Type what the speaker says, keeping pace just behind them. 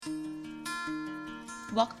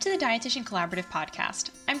Welcome to the Dietitian Collaborative Podcast.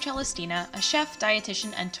 I'm Celestina, a chef,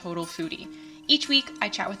 dietitian, and total foodie. Each week, I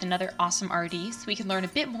chat with another awesome RD so we can learn a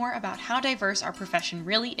bit more about how diverse our profession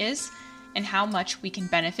really is and how much we can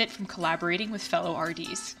benefit from collaborating with fellow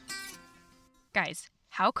RDs. Guys,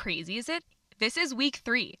 how crazy is it? This is week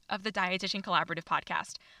 3 of the Dietitian Collaborative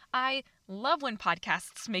Podcast. I love when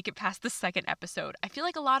podcasts make it past the second episode. I feel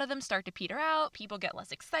like a lot of them start to peter out, people get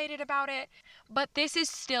less excited about it, but this is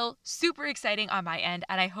still super exciting on my end,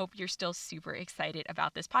 and I hope you're still super excited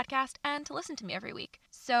about this podcast and to listen to me every week.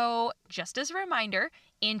 So just as a reminder,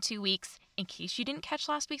 in 2 weeks, in case you didn't catch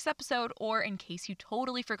last week's episode, or in case you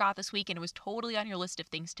totally forgot this week and it was totally on your list of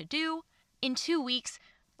things to do, in 2 weeks,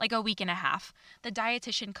 like a week and a half, the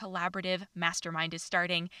Dietitian Collaborative Mastermind is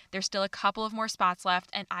starting. There's still a couple of more spots left,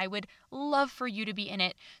 and I would love for you to be in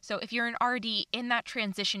it. So if you're an RD in that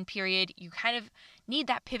transition period, you kind of need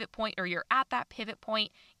that pivot point, or you're at that pivot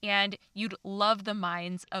point, and you'd love the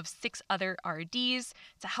minds of 6 other RDs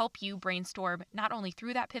to help you brainstorm not only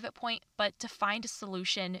through that pivot point, but to find a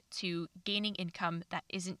solution to gaining income that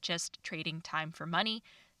isn't just trading time for money.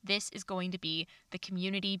 This is going to be the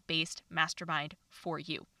community-based mastermind for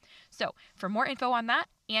you. So for more info on that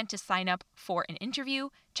and to sign up for an interview,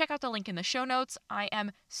 check out the link in the show notes. I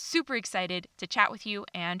am super excited to chat with you,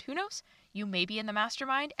 and who knows, you may be in the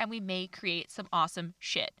mastermind and we may create some awesome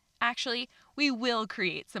shit. Actually, we will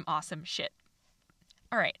create some awesome shit.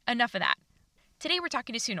 All right, enough of that. Today we're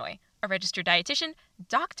talking to Su-Nui, a registered dietitian,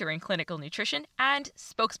 doctor in clinical nutrition, and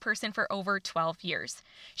spokesperson for over 12 years.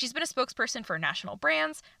 She's been a spokesperson for national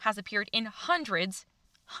brands, has appeared in hundreds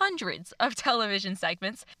of television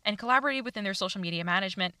segments, and collaborated within their social media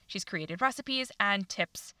management. She's created recipes and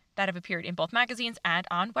tips that have appeared in both magazines and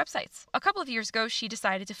on websites. A couple of years ago, she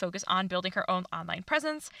decided to focus on building her own online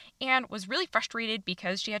presence and was really frustrated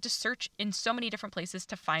because she had to search in so many different places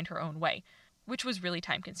to find her own way, which was really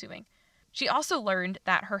time-consuming. She also learned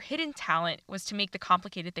that her hidden talent was to make the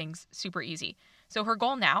complicated things super easy. So her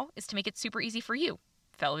goal now is to make it super easy for you,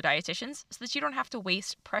 fellow dietitians, so that you don't have to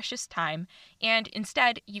waste precious time, and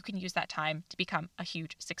instead you can use that time to become a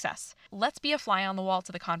huge success. Let's be a fly on the wall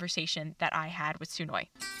to the conversation that I had with Su-Nui.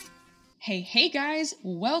 Hey guys,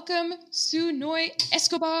 welcome Su-Nui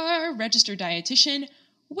Escobar, registered dietitian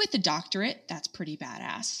with a doctorate. That's pretty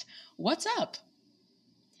badass. What's up?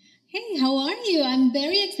 Hey, how are you? I'm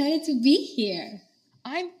very excited to be here.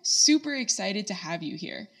 I'm super excited to have you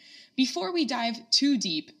here. Before we dive too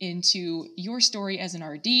deep into your story as an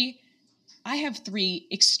RD, I have 3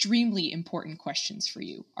 extremely important questions for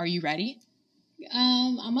you. Are you ready?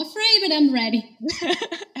 I'm afraid, but I'm ready.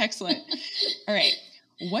 Excellent. All right.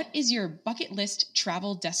 What is your bucket list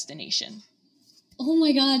travel destination? Oh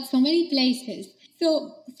my God, so many places.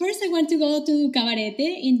 So first I want to go to Cabarete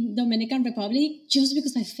in Dominican Republic just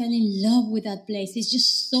because I fell in love with that place. It's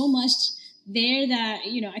just so much there that,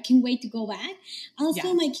 I can't wait to go back.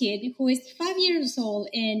 Also, my kid, who is 5 years old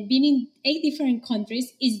and been in 8 different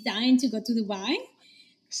countries, is dying to go to Dubai.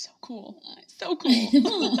 So cool. So cool.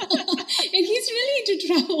 And he's really into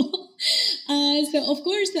travel. So, of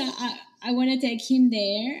course, I want to take him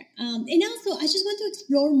there. And also, I just want to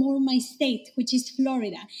explore more my state, which is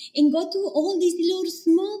Florida, and go to all these little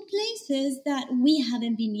small places that we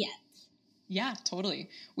haven't been yet. Yeah, totally.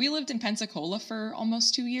 We lived in Pensacola for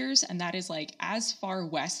almost 2 years, and that is like as far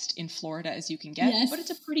west in Florida as you can get, but it's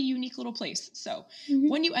a pretty unique little place. So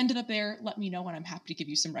when you ended up there, let me know, and I'm happy to give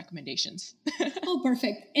you some recommendations. Oh,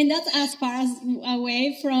 perfect. And that's as far as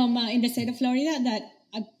away from in the state of Florida that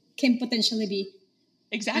I can potentially be.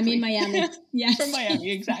 Exactly. I mean, Miami. Yes. From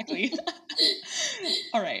Miami, exactly.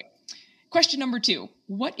 All right. Question number 2.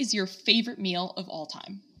 What is your favorite meal of all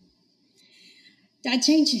time? That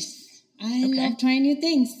changes. I love trying new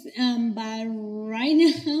things. But right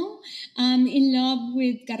now, I'm in love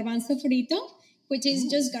with garbanzo frito, which is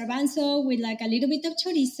just garbanzo with like a little bit of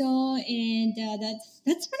chorizo. And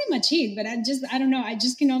that's pretty much it. But I don't know. I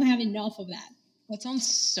just cannot have enough of that. That sounds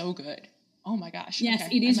so good. Oh my gosh. Yes,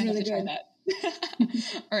 okay. it is I might really have to good. try that.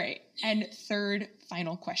 All right. And third,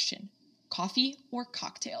 final question. Coffee or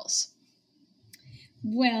cocktails?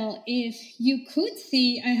 Well, if you could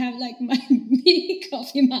see, I have like my big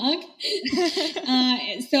coffee mug.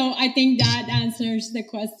 So I think that answers the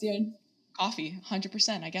question. Coffee,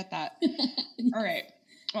 100%. I get that. All right.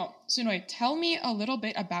 Well, Su-Nui, tell me a little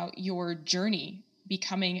bit about your journey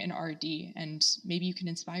becoming an RD, and maybe you can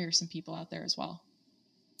inspire some people out there as well.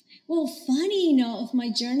 Well, funny enough, my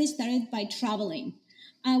journey started by traveling.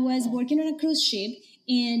 I was working on a cruise ship,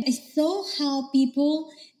 and I saw how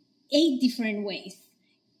people ate different ways.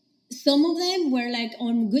 some of them were like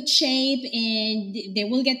on good shape, and they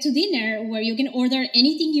will get to dinner where you can order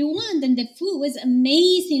anything you want, and the food was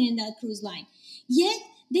amazing in that cruise line. Yet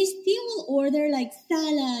they still will order like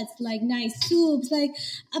salads, like nice soups, like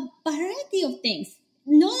a variety of things.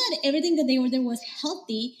 Not that everything that they ordered was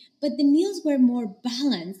healthy, but the meals were more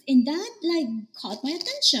balanced, and that like caught my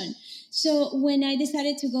attention. So when I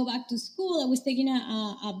decided to go back to school, I was taking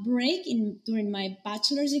a break during my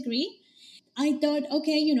bachelor's degree. I thought,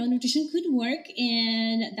 okay, nutrition could work,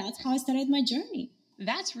 and that's how I started my journey.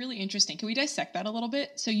 That's really interesting. Can we dissect that a little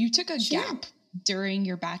bit? So you took a gap during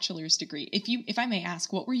your bachelor's degree. If I may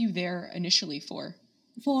ask, what were you there initially for?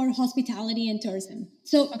 For hospitality and tourism.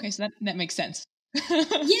 So okay, so that makes sense.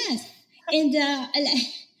 Yes, and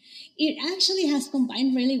it actually has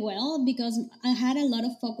combined really well because I had a lot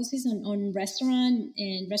of focuses on restaurant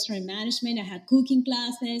and restaurant management. I had cooking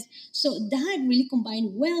classes. So that really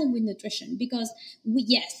combined well with nutrition because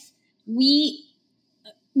we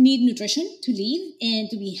need nutrition to live and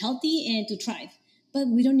to be healthy and to thrive. But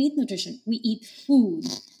we don't need nutrition. We eat food.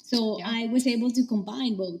 So I was able to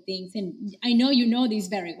combine both things. And I know you know this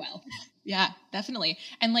very well. Yeah, definitely.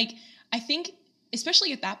 And like, I think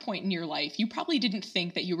especially at that point in your life, you probably didn't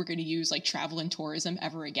think that you were going to use like travel and tourism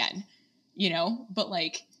ever again, but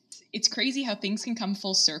like, it's crazy how things can come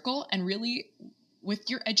full circle, and really with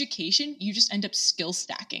your education, you just end up skill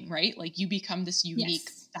stacking, right? Like you become this unique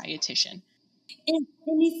dietitian. And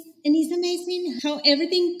it's amazing how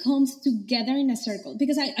everything comes together in a circle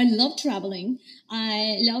because I love traveling.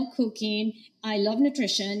 I love cooking. I love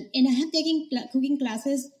nutrition. And I have taken cooking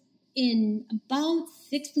classes in about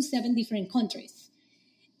 6 to 7 different countries.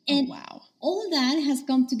 And all that has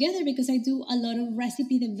come together because I do a lot of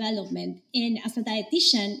recipe development. And as a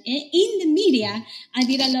dietitian in the media, I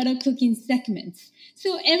did a lot of cooking segments.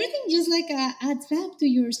 So everything just like adds up to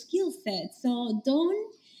your skill set. So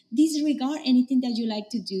don't disregard anything that you like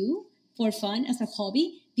to do for fun as a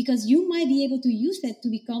hobby because you might be able to use it to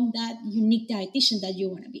become that unique dietitian that you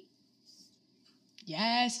want to be.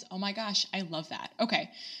 Yes. Oh my gosh. I love that. Okay.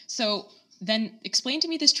 So then explain to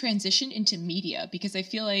me this transition into media, because I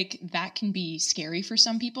feel like that can be scary for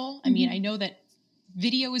some people. I mean, I know that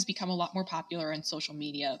video has become a lot more popular on social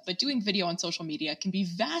media, but doing video on social media can be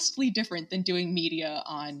vastly different than doing media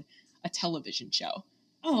on a television show.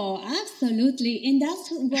 Oh, absolutely. And that's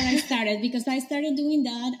where I started because I started doing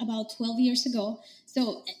that about 12 years ago.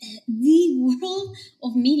 So the world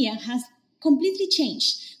of media has completely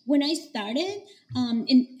changed. When I started,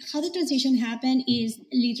 and how the transition happened is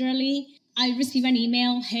literally I receive an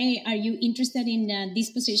email, hey, are you interested in this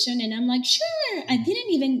position? And I'm like, sure. I didn't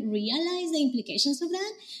even realize the implications of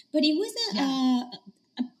that, but it was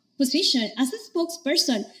a position as a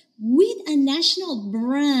spokesperson with a national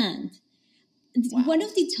brand. One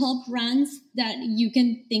of the top brands that you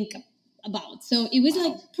can think about. So it was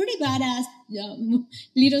like pretty badass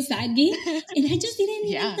little side gig. And I just didn't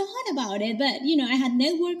even thought about it. But, I had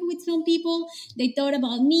networked with some people. They thought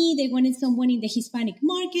about me. They wanted someone in the Hispanic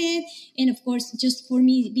market. And of course, just for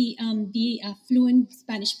me to be a fluent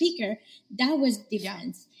Spanish speaker, that was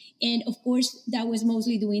different. And of course, that was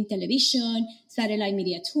mostly doing television, satellite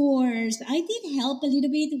media tours. I did help a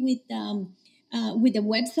little bit with the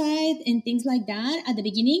website and things like that at the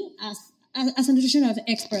beginning as a nutritional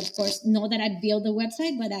expert, of course. Not that I built the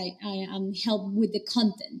website, but I help with the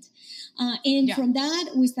content. From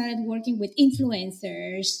that, we started working with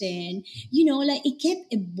influencers and, it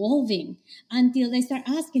kept evolving until they start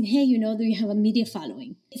asking, hey, do you have a media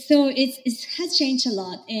following? So it has changed a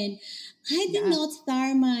lot. And I did not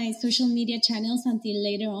start my social media channels until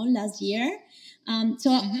later on last year.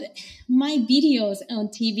 My videos on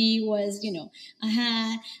TV was, I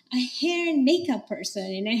had a hair and makeup person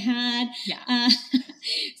and I had,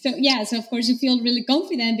 so of course you feel really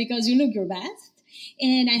confident because you look your best.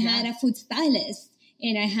 And I had a food stylist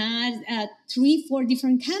and I had 3-4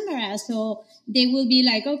 different cameras. So they will be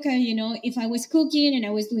like, okay, if I was cooking and I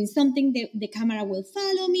was doing something, the camera will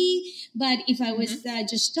follow me. But if I was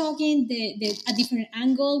just talking, a different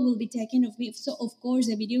angle will be taken of me. So of course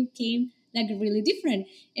the video came like really different.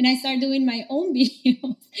 And I started doing my own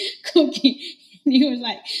videos cooking. And he was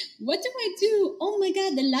like, what do I do? Oh my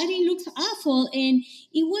God, the lighting looks awful. And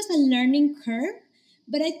it was a learning curve.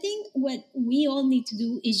 But I think what we all need to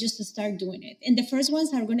do is just to start doing it. And the first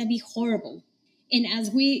ones are going to be horrible. And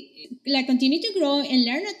as we continue to grow and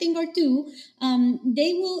learn a thing or two,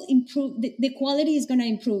 they will improve. The quality is going to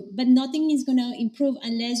improve. But nothing is going to improve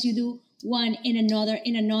unless you do one and another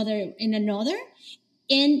and another and another.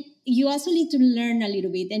 And you also need to learn a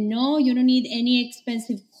little bit. And no, you don't need any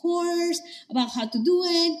expensive course about how to do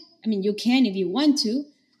it. I mean, you can if you want to,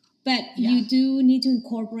 but you do need to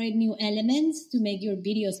incorporate new elements to make your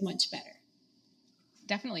videos much better.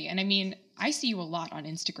 Definitely. And I mean, I see you a lot on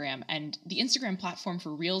Instagram, and the Instagram platform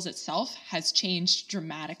for Reels itself has changed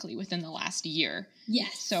dramatically within the last year.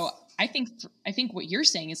 Yes. So I think what you're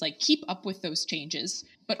saying is like, keep up with those changes,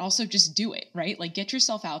 but also just do it, right? Like, get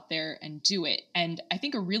yourself out there and do it. And I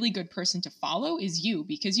think a really good person to follow is you,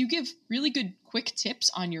 because you give really good quick tips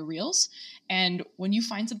on your Reels. And when you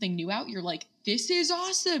find something new out, you're like, this is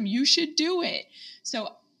awesome, you should do it.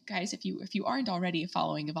 So guys, if you aren't already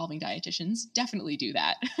following Evolving Dietitians, definitely do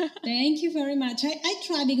that. Thank you very much. I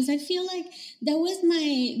try, because I feel like that was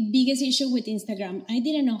my biggest issue with Instagram. I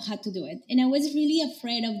didn't know how to do it. And I was really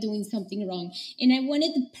afraid of doing something wrong. And I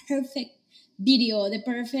wanted the perfect video, the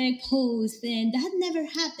perfect post, and that never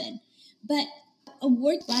happened. But a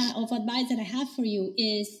word of advice that I have for you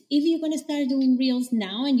is, if you're going to start doing Reels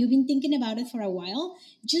now and you've been thinking about it for a while,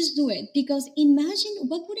 just do it. Because imagine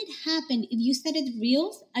what would it happen if you started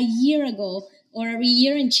Reels a year ago or a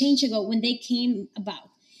year and change ago when they came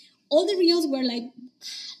about. All the Reels were like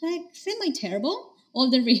semi-terrible,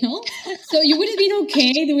 all the Reels. So you would have been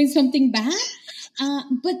okay doing something bad.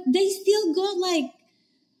 But they still got like,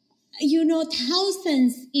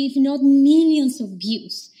 thousands, if not millions of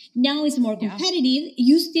views. Now it's more competitive.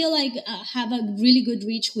 You still have a really good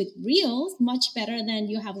reach with Reels, much better than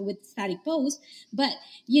you have with static posts. But,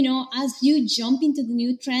 as you jump into the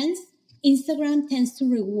new trends, Instagram tends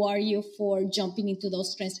to reward you for jumping into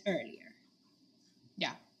those trends earlier.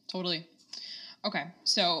 Yeah, totally. Okay,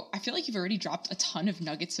 so I feel like you've already dropped a ton of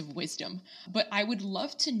nuggets of wisdom, but I would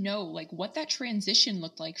love to know like what that transition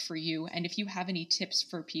looked like for you, and if you have any tips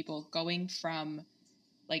for people going from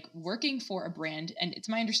like working for a brand, and it's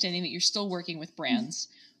my understanding that you're still working with brands,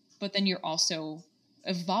 but then you're also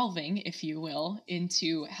evolving, if you will,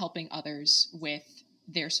 into helping others with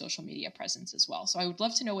their social media presence as well. So I would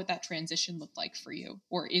love to know what that transition looked like for you,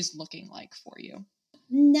 or is looking like for you.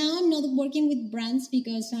 Now I'm not working with brands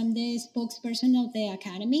because I'm the spokesperson of the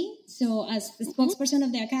academy. So as the spokesperson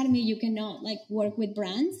of the academy, you cannot work with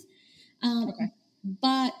brands. Okay.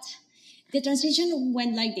 But the transition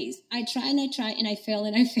went like this. I try and I fail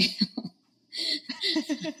and I fail.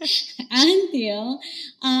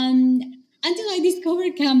 until I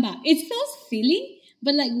discovered Canva. It's so silly,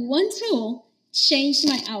 but one tool changed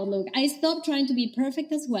my outlook. I stopped trying to be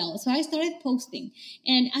perfect as well. So I started posting,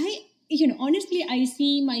 and honestly, I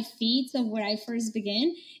see my feeds of where I first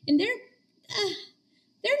began, and they're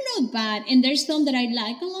not bad. And there's some that I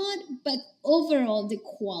like a lot, but overall the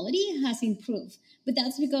quality has improved. But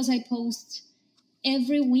that's because I post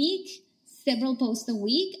every week, several posts a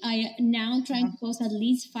week. I now trying to post at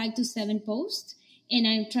least 5 to 7 posts, and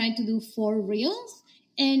I'm trying to do 4 Reels.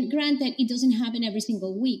 And granted, it doesn't happen every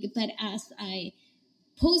single week, but as I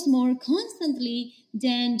post more constantly,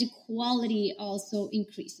 then the quality also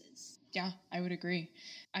increases. Yeah, I would agree.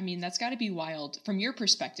 I mean, that's got to be wild from your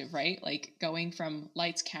perspective, right? Like going from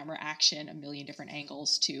lights, camera, action, a million different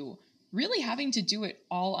angles, to really having to do it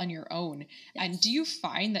all on your own. Yes. And do you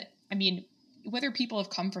find that, I mean, whether people have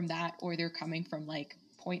come from that or they're coming from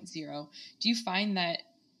point zero, do you find that,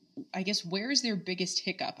 I guess, where's their biggest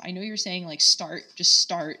hiccup? I know you're saying just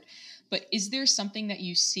start, but is there something that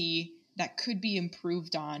you see that could be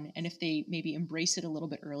improved on? And if they maybe embrace it a little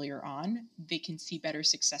bit earlier on, they can see better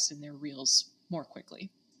success in their Reels more quickly.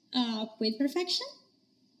 Quit perfection.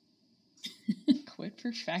 Quit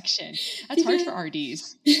perfection. That's hard for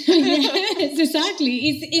RDs. Yes,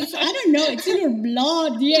 exactly. It's I don't know. It's in our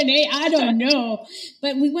blood, DNA. I don't know.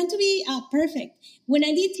 But we want to be perfect. When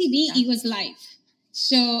I did TV, it was live.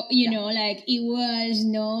 So, it was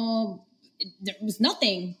there was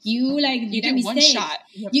nothing. You did a mistake. One shot.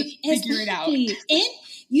 You have to figure it out. And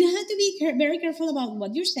you have to be very careful about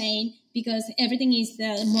what you're saying, because everything is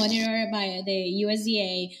monitored by the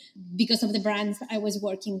USDA because of the brands I was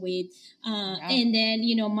working with. And then,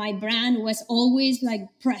 my brand was always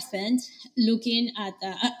present, looking at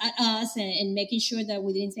us and making sure that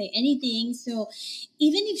we didn't say anything. So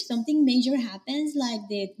even if something major happens, like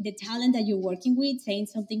the talent that you're working with saying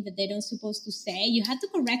something that they don't supposed to say, you have to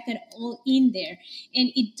correct it all in there. And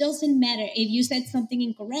it doesn't matter if you said something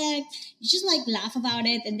incorrect, you just laugh about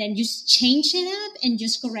it and then just change it up and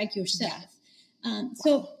just correct yourself. Yeah.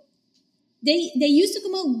 So they used to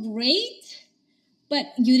come out great,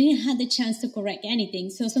 but you didn't have the chance to correct anything.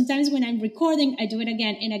 So sometimes when I'm recording, I do it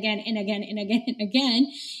again and again and again and again and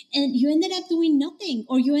again, and you ended up doing nothing,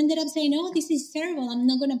 or you ended up saying, "Oh, this is terrible, I'm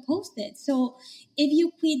not going to post it." So if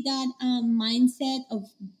you quit that mindset of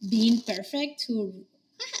being perfect to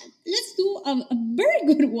let's do a very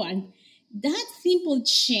good one, that simple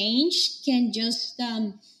change can just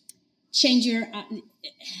change your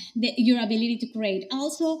ability to create.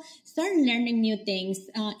 Also, start learning new things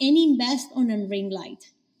and invest on a ring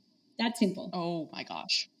light. That's simple. Oh my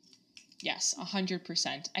gosh. Yes,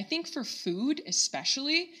 100%. I think for food,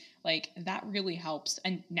 especially, like that really helps.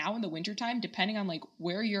 And now in the wintertime, depending on like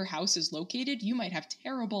where your house is located, you might have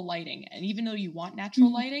terrible lighting. And even though you want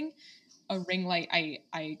natural lighting, a ring light, I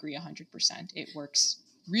agree 100%. It works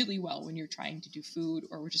really well when you're trying to do food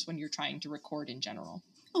or just when you're trying to record in general.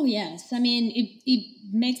 Oh yes, I mean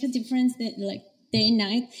it makes a difference that like day and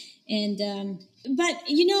night, and but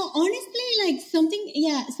honestly, like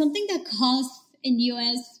something that costs in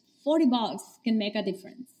US $40 can make a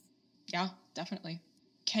difference. Yeah, definitely.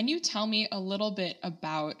 Can you tell me a little bit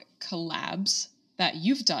about collabs that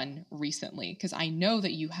you've done recently? Because I know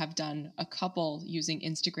that you have done a couple using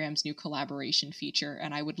Instagram's new collaboration feature,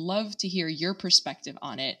 and I would love to hear your perspective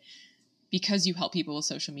on it because you help people with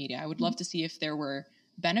social media. I would love to see if there were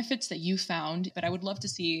benefits that you found, but I would love to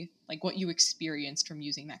see like what you experienced from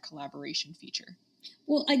using that collaboration feature.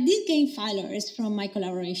 Well, I did gain followers from my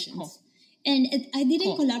collaborations. Cool. And I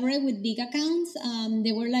didn't collaborate with big accounts.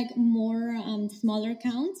 They were like more smaller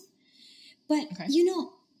accounts. But,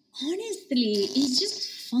 honestly, it's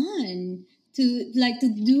just fun to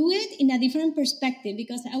do it in a different perspective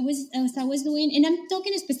because I was doing, and I'm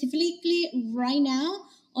talking specifically right now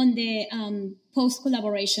on the post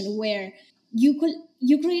collaboration where you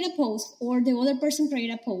create a post or the other person create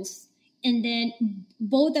a post, and then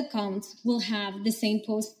both accounts will have the same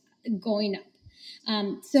post going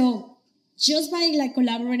up. So just by like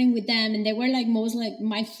collaborating with them, and they were like most like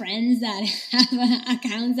my friends that have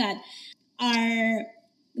accounts that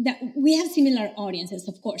we have similar audiences,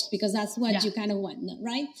 of course, because that's what you kind of want,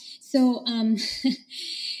 right? So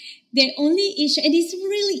the only issue, and it's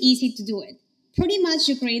really easy to do it. Pretty much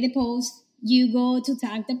you create the post, you go to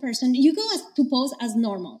tag the person, you go to post as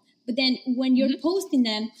normal. But then when you're posting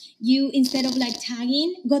them, you, instead of like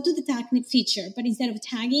tagging, go to the tag feature, but instead of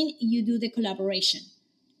tagging, you do the collaboration,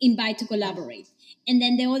 invite to collaborate. And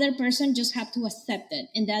then the other person just have to accept it.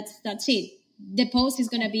 And that's it. The post is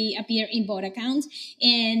going to appear in both accounts,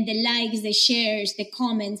 and the likes, the shares, the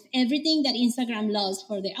comments, everything that Instagram loves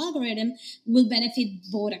for the algorithm will benefit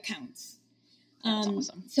both accounts. That's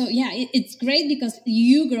awesome. So it's great because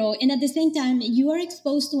you grow, and at the same time you are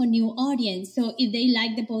exposed to a new audience. So if they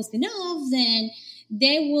like the post enough, then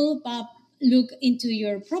they will look into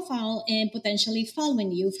your profile and potentially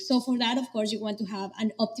following you. So for that, of course, you want to have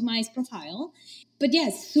an optimized profile. But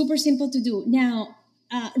yes, super simple to do. Now,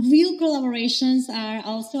 real collaborations are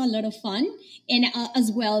also a lot of fun, and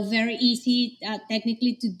as well very easy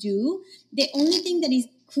technically to do. The only thing that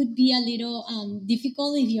could be a little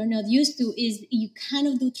difficult if you're not used to is you kind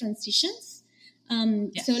of do transitions.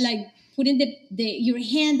 So like putting your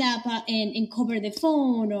hand up and cover the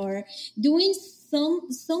phone, or doing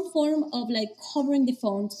some form of like covering the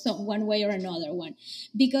phone one way or another one,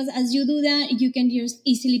 because as you do that, you can just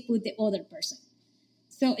easily put the other person.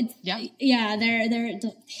 So it's they're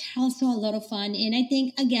also a lot of fun. And I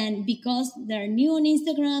think, again, because they're new on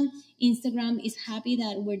Instagram is happy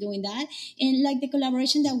that we're doing that. And like the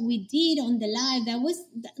collaboration that we did on the live,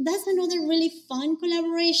 that's another really fun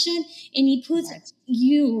collaboration. And it puts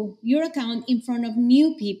your account in front of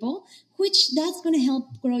new people, which that's going to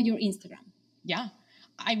help grow your Instagram. Yeah.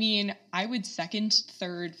 I mean, I would second,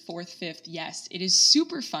 third, fourth, fifth. Yes, it is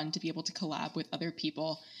super fun to be able to collab with other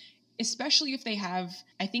people, especially if they have,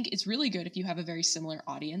 I think it's really good if you have a very similar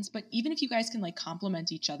audience, but even if you guys can like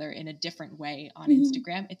complement each other in a different way on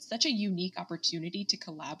Instagram, it's such a unique opportunity to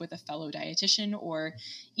collab with a fellow dietitian or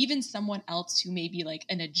even someone else who may be like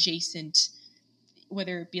an adjacent,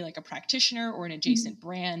 whether it be like a practitioner or an adjacent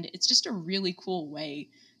brand. It's just a really cool way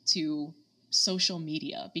to social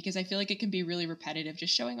media, because I feel like it can be really repetitive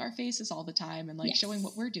just showing our faces all the time and like showing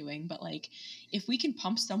what we're doing. But like if we can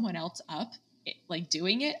pump someone else up, like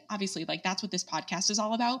doing it, obviously like that's what this podcast is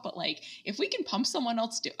all about, but like if we can pump someone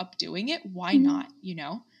else up doing it, why not,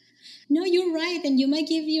 No, you're right. And you might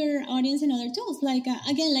give your audience another tools, like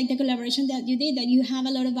again, like the collaboration that you did, that you have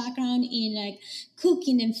a lot of background in like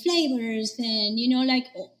cooking and flavors and like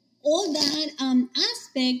all that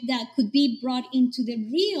aspect that could be brought into the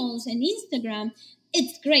reels and Instagram.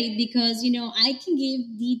 It's great because, I can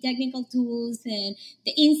give the technical tools and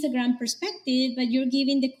the Instagram perspective, but you're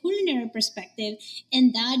giving the culinary perspective,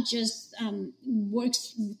 and that just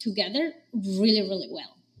works together really, really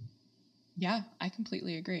well. Yeah, I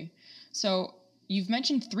completely agree. So you've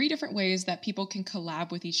mentioned 3 different ways that people can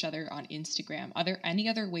collab with each other on Instagram. Are there any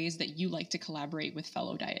other ways that you like to collaborate with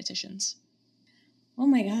fellow dietitians? Oh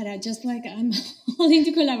my God, I'm all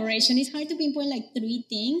into collaboration. It's hard to pinpoint like 3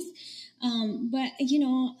 things. But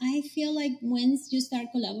I feel like once you start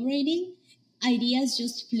collaborating, ideas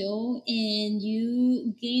just flow and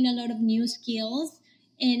you gain a lot of new skills.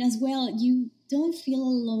 And as well, you don't feel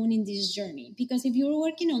alone in this journey, because if you're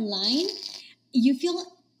working online, you feel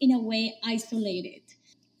in a way isolated.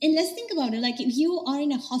 And let's think about it. Like, if you are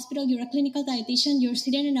in a hospital, you're a clinical dietitian, you're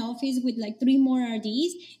sitting in an office with like three more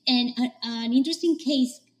RDs, and an interesting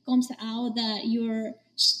case comes out that you're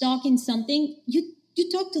stuck in something, you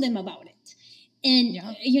talk to them about it. And,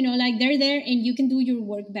 like, they're there and you can do your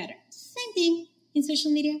work better. Same thing in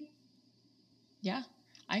social media. Yeah,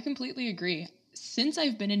 I completely agree. Since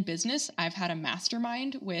I've been in business, I've had a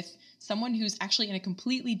mastermind with someone who's actually in a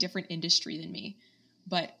completely different industry than me.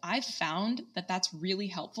 But I've found that that's really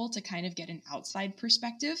helpful to kind of get an outside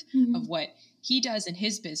perspective of what he does in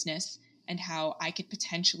his business and how I could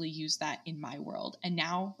potentially use that in my world. And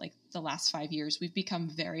now, like, the last 5 years, we've become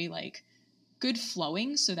very like good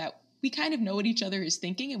flowing, so that we kind of know what each other is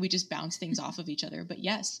thinking and we just bounce things off of each other. But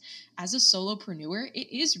yes, as a solopreneur,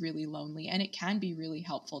 it is really lonely, and it can be really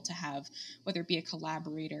helpful to have, whether it be a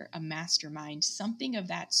collaborator, a mastermind, something of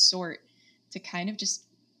that sort, to kind of just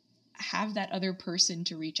have that other person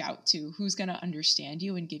to reach out to who's going to understand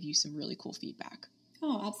you and give you some really cool feedback.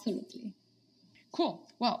 Oh, absolutely. Cool.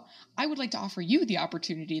 Well, I would like to offer you the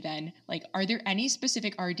opportunity then. Like, are there any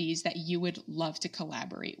specific RDs that you would love to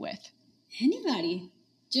collaborate with? Anybody.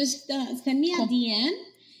 Just send me a DM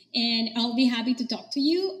and I'll be happy to talk to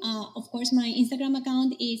you. Of course, my Instagram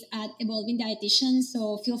account is at Evolving Dietitian,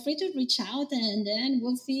 so feel free to reach out and then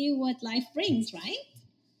we'll see what life brings, right?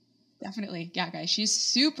 Definitely. Yeah, guys, she's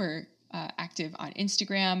super active on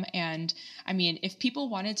Instagram. And I mean, if people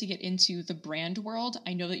wanted to get into the brand world,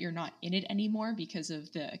 I know that you're not in it anymore because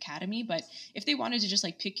of the academy, but if they wanted to just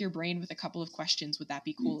like pick your brain with a couple of questions, would that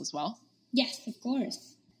be cool as well? Yes, of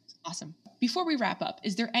course. Awesome. Before we wrap up,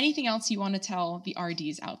 is there anything else you want to tell the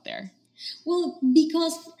RDs out there? Well,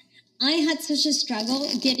 because I had such a struggle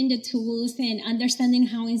getting the tools and understanding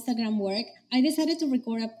how Instagram works, I decided to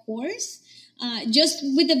record a course just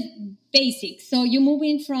with the basics. So you move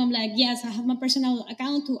in from like, yes, I have my personal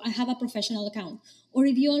account to I have a professional account. Or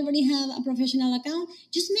if you already have a professional account,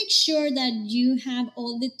 just make sure that you have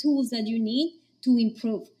all the tools that you need to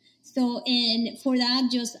improve. So, and for that,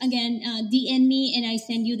 just again, DM me and I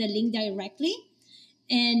send you the link directly.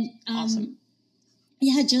 And awesome.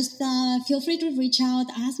 Yeah, just feel free to reach out,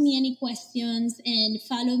 ask me any questions, and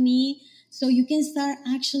follow me so you can start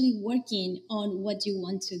actually working on what you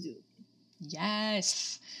want to do.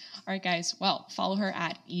 Yes. All right, guys. Well, follow her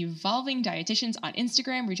at Evolving Dietitians on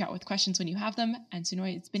Instagram. Reach out with questions when you have them. And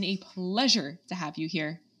Su-Nui, it's been a pleasure to have you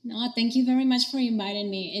here. No, thank you very much for inviting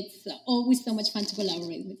me. It's always so much fun to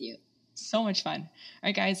collaborate with you. So much fun. All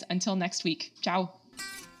right, guys, until next week. Ciao.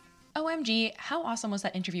 OMG, how awesome was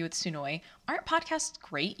that interview with Su-Nui? Aren't podcasts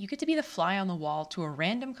great? You get to be the fly on the wall to a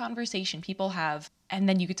random conversation people have, and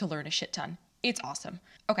then you get to learn a shit ton. It's awesome.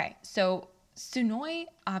 Okay, so Su-Nui,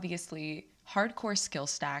 obviously hardcore skill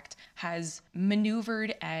stacked, has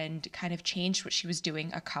maneuvered and kind of changed what she was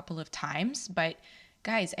doing a couple of times, but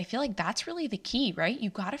guys, I feel like that's really the key, right? You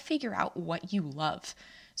got to figure out what you love.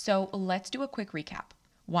 So let's do a quick recap.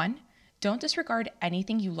 1, don't disregard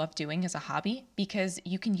anything you love doing as a hobby, because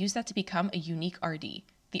you can use that to become a unique RD,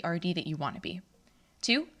 the RD that you want to be.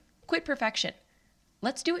 2, quit perfection.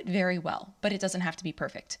 Let's do it very well, but it doesn't have to be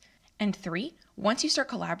perfect. And 3, once you start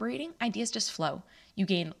collaborating, ideas just flow. You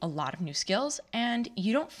gain a lot of new skills and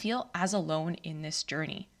you don't feel as alone in this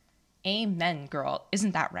journey. Amen, girl.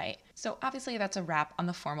 Isn't that right? So obviously that's a wrap on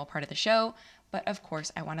the formal part of the show, but of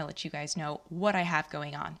course I want to let you guys know what I have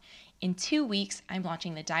going on. In 2 weeks, I'm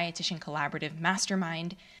launching the Dietitian Collaborative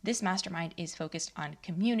Mastermind. This mastermind is focused on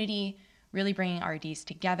community, really bringing RDs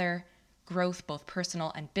together, growth, both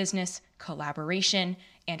personal and business, collaboration,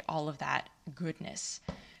 and all of that goodness.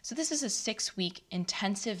 So this is a 6-week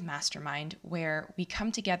intensive mastermind where we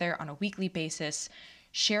come together on a weekly basis,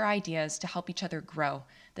 share ideas to help each other grow.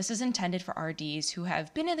 This is intended for RDs who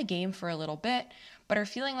have been in the game for a little bit, but are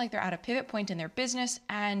feeling like they're at a pivot point in their business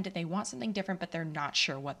and they want something different, but they're not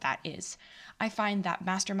sure what that is. I find that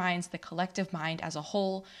masterminds, the collective mind as a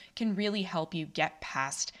whole, can really help you get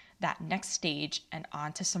past that next stage and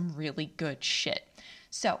onto some really good shit.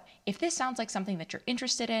 So if this sounds like something that you're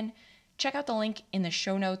interested in, check out the link in the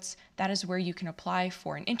show notes. That is where you can apply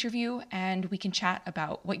for an interview and we can chat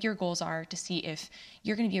about what your goals are to see if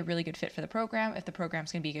you're going to be a really good fit for the program, if the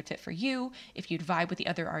program's going to be a good fit for you, if you'd vibe with the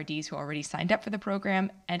other RDs who already signed up for the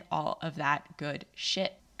program, and all of that good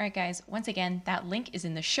shit. All right, guys, once again, that link is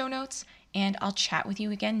in the show notes, and I'll chat with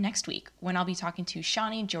you again next week when I'll be talking to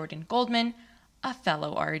Shawnee Jordan Goldman, a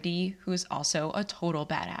fellow RD who is also a total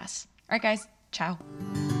badass. right, guys. Ciao.